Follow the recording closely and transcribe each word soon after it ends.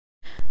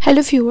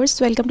Hello viewers,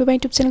 welcome to my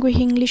YouTube channel with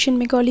English in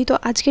Bengali. তো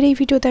আজকের এই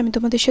ভিডিওতে আমি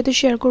তোমাদের সাথে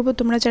শেয়ার করব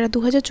তোমরা যারা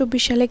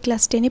 2024 সালে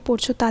ক্লাস 10 এ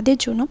পড়ছো তাদের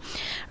জন্য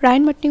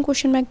রায়ন মার্টিন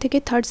কোশ্চেন ব্যাংক থেকে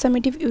থার্ড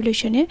সামেটিভ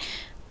ইভ্যালুয়েশনের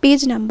পেজ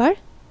নাম্বার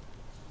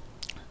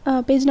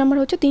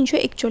হচ্ছে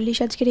 341।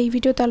 আজকের এই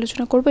ভিডিওতে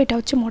আলোচনা করব এটা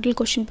হচ্ছে মডেল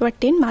কোশ্চেন পেপার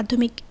 10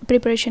 মাধ্যমিক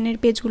প্রিপারেশনের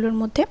পেজগুলোর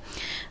মধ্যে।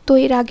 তো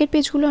এর আগের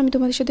পেজগুলো আমি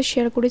তোমাদের সাথে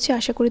শেয়ার করেছি,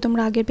 আশা করি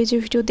তোমরা আগের পেজের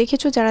ভিডিও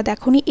দেখেছো। যারা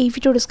দেখোনি এই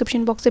ভিডিও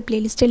ডেসক্রিপশন বক্সে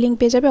প্লেলিস্টের লিঙ্ক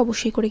পেয়ে যাবে,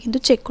 অবশ্যই করে কিন্তু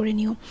চেক করে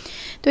নিও।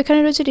 তো এখানে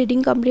রয়েছে রিডিং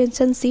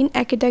কম্প্রিহেনশন সিন,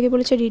 একের দাগে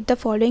বলেছে read the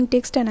following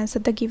text and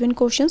answer the given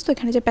questions. তো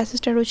এখানে যে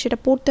প্যাসেজটা রয়েছে সেটা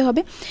পড়তে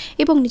হবে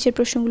এবং নিচের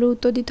প্রশ্নগুলোর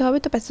উত্তর দিতে হবে।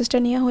 তো প্যাসেজটা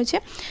নেওয়া হয়েছে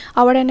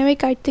আওয়ার অ্যানিমে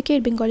গাইড থেকে,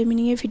 এর বেঙ্গলি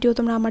মিনিংয়ের ভিডিও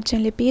তোমরা আমার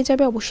চ্যানেলে পেয়ে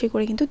যাবে, অবশ্যই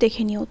করে কিন্তু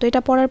দেখে নিও। তো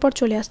এটা পড়ার পর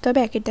চলে আসতে হবে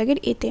একের দাগের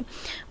এতে,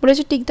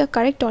 বলেছে tick the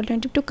correct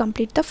alternative to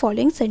complete the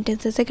following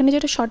sentences. এখানে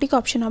যেটা সঠিক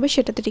অপশন হবে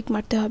সেটাতে টিক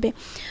মারতে হবে।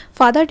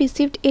 Father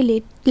received a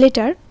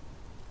letter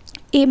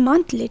a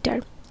month later.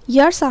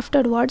 Years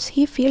afterwards,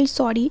 he felt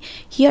sorry.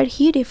 Here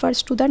he refers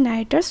to the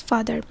narrator's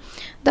father.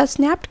 The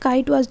snapped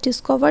kite was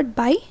discovered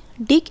by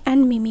Dick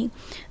and Mimi.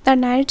 The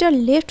narrator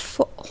left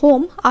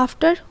home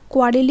after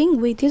quarreling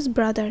with his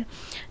brother.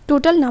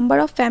 Total number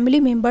of family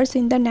members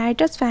in the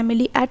narrator's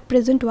family at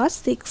present was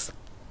 6.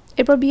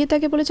 এরপর বিয়ে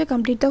তাকে বলেছে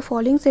complete the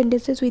following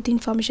sentences with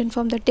information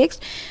from the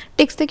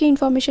text থেকে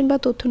information বা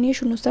তথ্য নিয়ে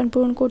শূন্যস্থান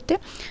পূরণ করতে।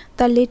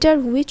 The letter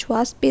which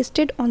was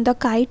pasted on the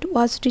kite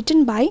was written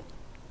by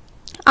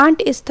Aunt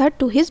Esther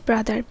to his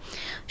brother.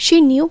 She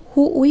knew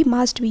who we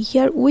must be.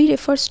 Here we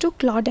refers to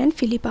Claude and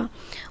Philippa.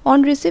 On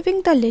receiving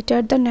the letter,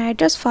 the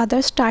narrator's father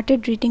started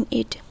reading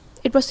it.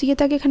 এরপর সিয়ে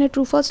তাকে এখানে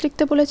true false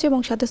লিখতে বলেছে এবং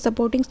সাথে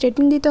supporting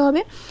statement দিতে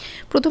হবে।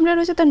 প্রথমটা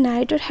রয়েছে the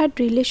narrator had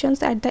relations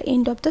at the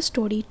end of the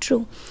story.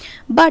 True.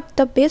 But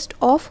the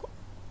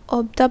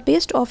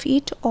best of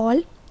it all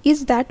is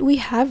that we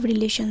have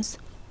relations.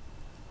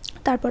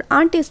 তারপর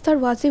Aunt Esther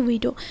was a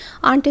widow.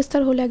 Aunt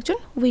Esther হলো একজন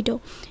widow.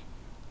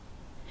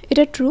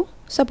 এটা true.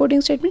 Supporting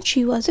statement she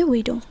was a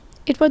widow.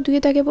 এরপর দুয়ে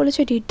তাকে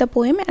বলেছে read the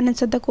poem and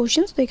answer the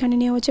questions. তো এখানে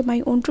নেওয়া হচ্ছে মাই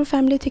ওন ট্রু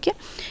ফ্যামিলি থেকে,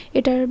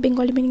 এটার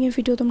বেঙ্গলি মিনিংয়ের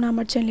ভিডিও তোমরা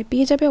আমার চ্যানেলে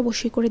পেয়ে যাবে,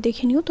 অবশ্যই করে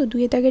দেখে নিও। তো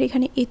দুয়ে তাগের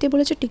এখানে এতে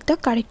বলেছে টিক দ্য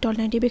কারেক্ট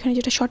অল্টারনেটিভ, এখানে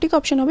যেটা সঠিক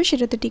অপশন হবে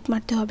সেটাতে টিক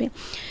মারতে হবে।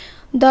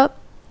 The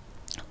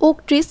oak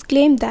trees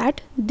claim that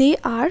they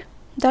are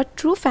the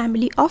true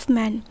family of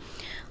man.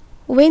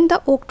 When the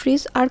oak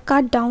trees are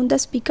cut down the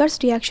speakers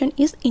reaction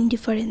is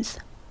indifference.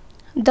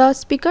 The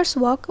speaker's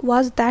walk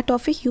was that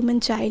of a human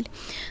child.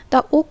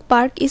 The oak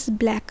bark is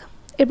black.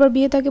 এরপর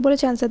বিয়ে তাকে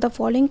বলেছে answer the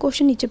following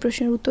question, নিচে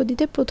প্রশ্নের উত্তর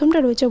দিতে। প্রথমটা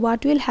রয়েছে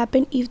what will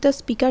happen if the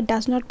speaker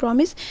does not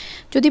promise.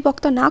 যদি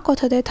বক্তা না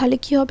কথা দেয় তাহলে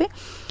কী হবে?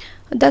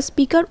 The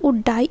speaker would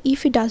die if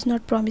he does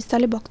not promise.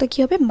 তাহলে বক্তা কী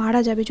হবে?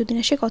 মারা যাবে যদি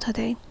না সে কথা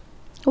দেয়।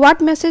 What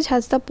message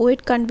has the poet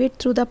conveyed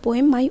through the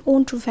poem my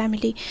own true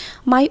family.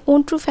 My own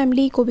true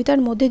family এই কবিতার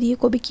মধ্যে দিয়ে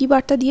কবি কী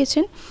বার্তা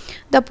দিয়েছেন?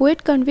 The poet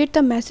conveyed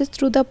the message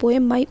through the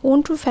poem my own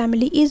true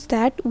family is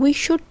that we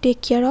should take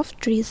care of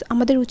trees.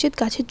 আমাদের উচিত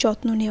গাছের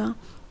যত্ন নেওয়া।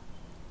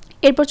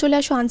 এরপর চলে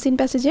আসো আনসিন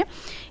প্যাসেজে।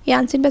 এই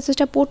আনসিন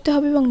প্যাসেজটা পড়তে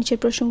হবে এবং নিচের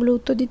প্রশ্নগুলো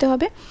উত্তর দিতে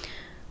হবে।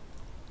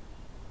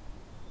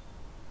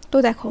 তো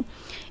দেখো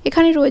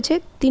এখানে রয়েছে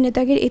তিনে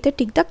দাগের এতে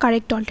টিক দ্য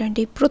কারেক্ট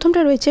অল্টারনেটিভ।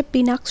 প্রথমটা রয়েছে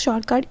পিনাক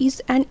সরকার is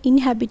an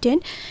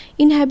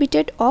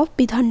inhabited of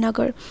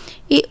Bidhannagar.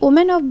 A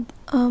women of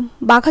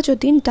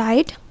Baghajatin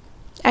died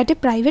at a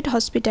private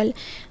hospital.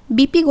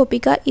 BP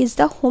Gopika is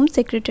the Home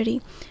Secretary.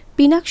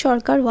 Pinak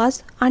Sarkar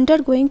was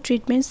undergoing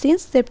treatment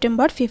since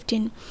September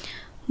 15.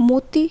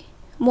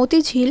 Moti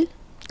Jhil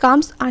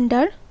comes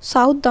under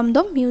South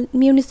Damdam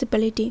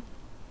municipality.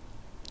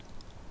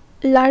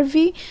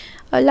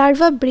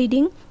 Larva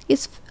breeding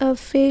is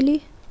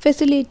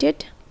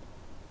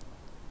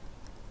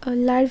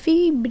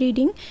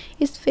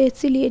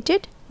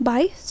facilitated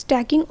by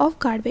stacking of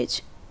garbage.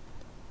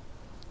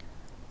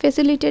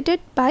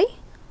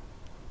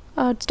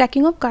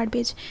 Stacking of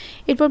garbage.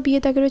 এরপর বিয়ে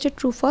তাকে রয়েছে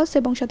true false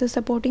এবং সাথে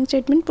supporting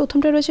statement.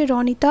 প্রথমটা রয়েছে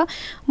Ronita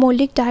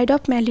Mallick died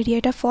of malaria,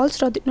 এটা false.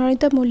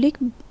 Ronita Mallick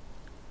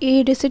A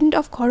resident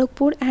of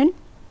Kharagpur and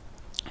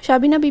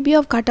Sabina Bibi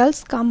of Ghatal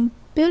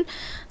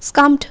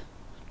সাকাম্ড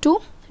two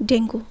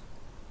dengue.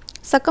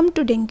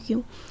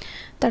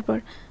 তারপর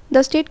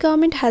the state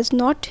government has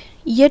not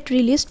yet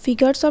released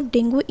figures of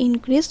dengue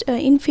increased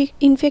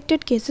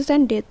infected cases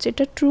and deaths.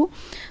 এটা true.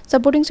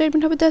 Supporting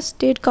statement হবে the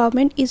state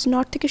government is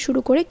not থেকে শুরু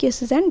করে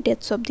cases and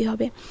deaths অবধি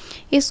হবে।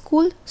 এ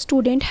school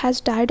student has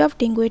died of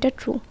dengue, এটা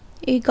true.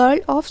 A girl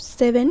of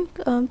 7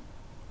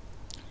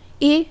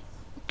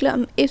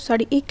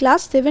 A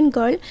class 7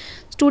 girl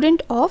student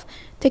of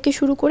থেকে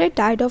শুরু করে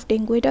ডায়েড অফ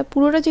ডেঙ্গু। এটা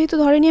পুরোটা যেহেতু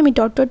ধরেনি আমি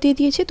ডট দিয়ে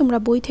দিয়েছি, তোমরা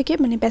বই থেকে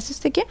মানে প্যাসেজ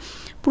থেকে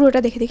পুরোটা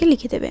দেখে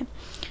লিখে দেবে।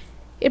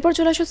 এরপর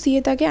চলে আসো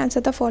সিয়ে তাকে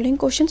অ্যান্সার দ্য ফলোয়িং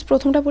কোশ্চেন্স।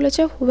 প্রথমটা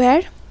বলেছে হোয়ার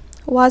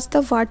was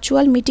the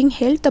virtual meeting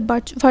held. The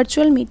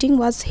virtual meeting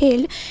was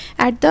held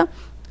at the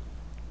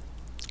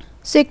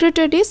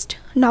secretariat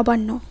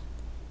Nabanna.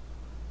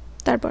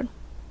 তারপর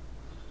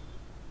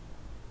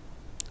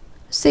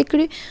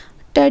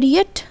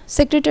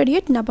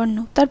সেক্রেটারিয়েট নবান্ন।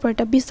 তারপর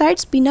এটা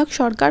besides Pinak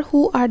Sarkar who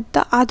are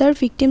the other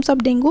victims of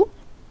dengue.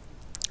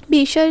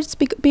 Besides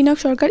Pinak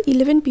Sarkar,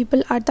 11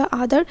 people are the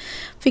other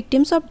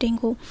victims of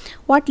dengue.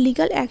 What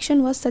legal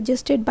action was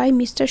suggested by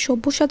Mr.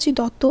 Shobboshachi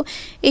Dotto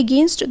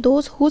against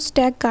those who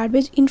stack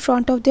garbage in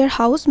front of their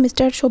house?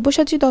 Mr.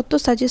 Shobboshachi Dotto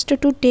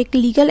suggested to take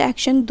legal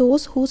action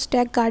those who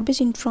stack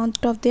garbage in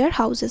front of their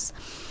houses.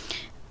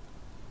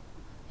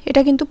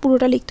 এটা কিন্তু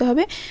পুরোটা লিখতে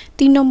হবে।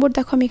 3 নম্বর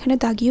দেখো আমি এখানে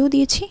দাগিয়েও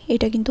দিয়েছি,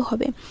 এটা কিন্তু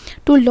হবে।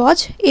 Two lodge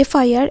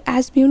FIR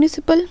as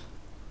municipal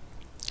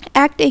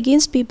act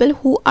against people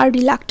who are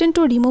reluctant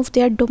to remove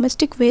their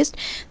domestic waste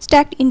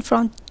stacked in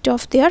front of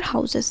their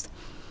houses.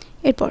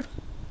 এরপর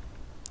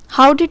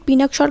how did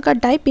Pinak Sarkar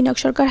die? Pinak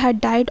Sarkar had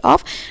died of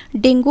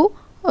dengue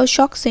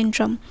shock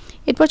syndrome.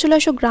 এরপর চলে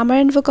আসো grammar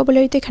and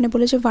ভোকাবুলারিতে। এখানে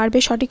বলেছে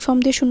ভার্বের সঠিক form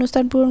দিয়ে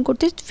শূন্যস্থান পূরণ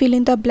করতে fill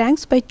in the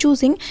blanks by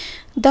choosing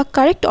the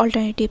correct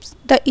alternatives.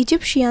 The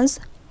Egyptians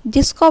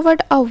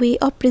discovered a way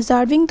of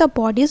preserving the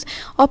bodies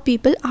of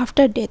people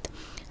after death.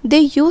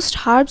 They used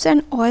herbs and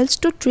oils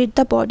to treat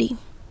the body.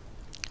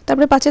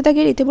 তারপরে 5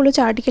 দাগের এতে বলেছে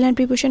article and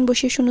preposition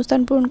বসিয়ে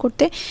শূন্যস্থান পূরণ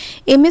করতে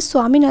MS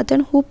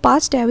Swaminathan, who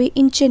passed away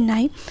in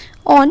Chennai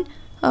on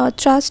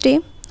Thursday,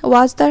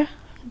 was the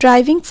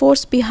driving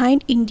force behind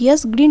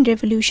India's Green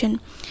Revolution.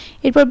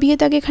 এরপর বিয়ে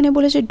দাগে এখানে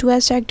বলেছে ডু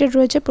অ্যাজ ডাইরেক্টেড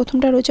রয়েছে,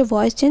 প্রথমটা রয়েছে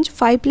voice change.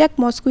 5 lakh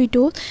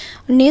mosquito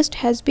nest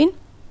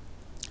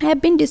have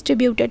been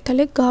distributed,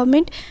 তাহলে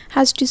government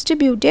has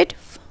distributed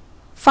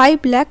 5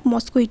 lakh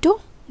mosquito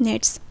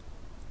nets.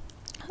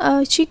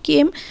 She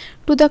came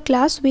to the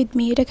class with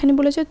me, এটা এখানে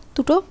বলেছে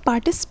দুটো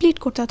পার্টে স্প্লিট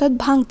করতে অর্থাৎ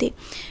ভাঙতে।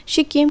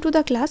 she came to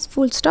the class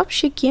full stop,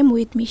 she came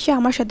with me, সে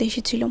আমার সাথে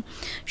এসেছিল।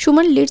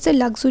 Suman leads a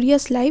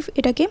luxurious life,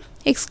 এটাকে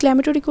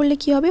এক্সক্লামেটরি করলে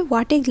কি হবে?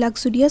 What a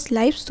luxurious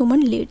life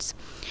Suman Leeds.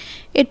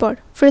 এরপর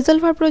ফ্রেজাল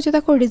ভার্ব রয়েছে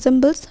দেখো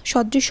রিজেম্বলস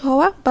সদৃশ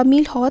হওয়া বা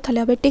মিল হওয়া, তাহলে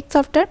হবে টেক্স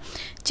আফটার।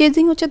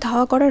 চেজিং হচ্ছে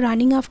ধাওয়া করা,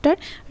 রানিং আফটার।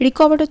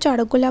 রিকভার হচ্ছে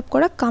আরোগ্য লাভ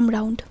করা, কাম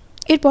রাউন্ড।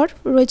 এরপর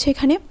রয়েছে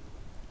এখানে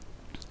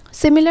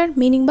সিমিলার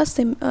মিনিং বা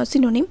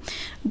সিনোনিম।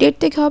 ডেট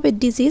থেকে হবে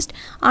ডিজিজড।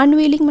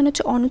 আনউইলিং মানে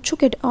হচ্ছে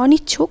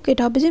অনিচ্ছুক,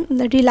 এটা হবে যে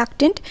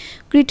রিলাক্টেন্ট।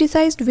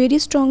 ক্রিটিসাইজড ভেরি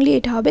স্ট্রংলি,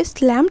 এটা হবে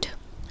স্ল্যামড।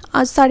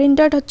 আর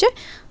সারেন্ডার্ড হচ্ছে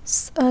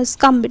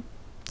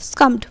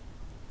স্কামড।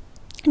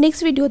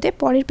 নেক্সট ভিডিওতে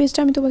পরের পেজটা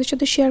আমি তোমাদের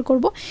সাথে শেয়ার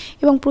করব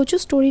এবং প্রচুর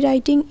স্টোরি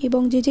রাইটিং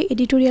এবং যে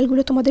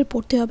এডিটোরিয়ালগুলো তোমাদের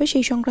পড়তে হবে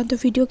সেই সংক্রান্ত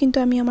ভিডিও কিন্তু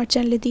আমি আমার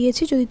চ্যানেলে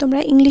দিয়েছি। যদি তোমরা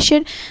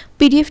ইংলিশের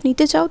PDF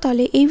নিতে চাও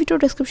তাহলে এই ভিডিও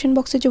ডেসক্রিপশন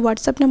বক্সে যে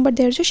হোয়াটসঅ্যাপ নাম্বার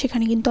দেওয়া আছে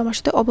সেখানে কিন্তু আমার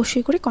সাথে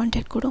অবশ্যই করে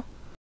কন্ট্যাক্ট করো।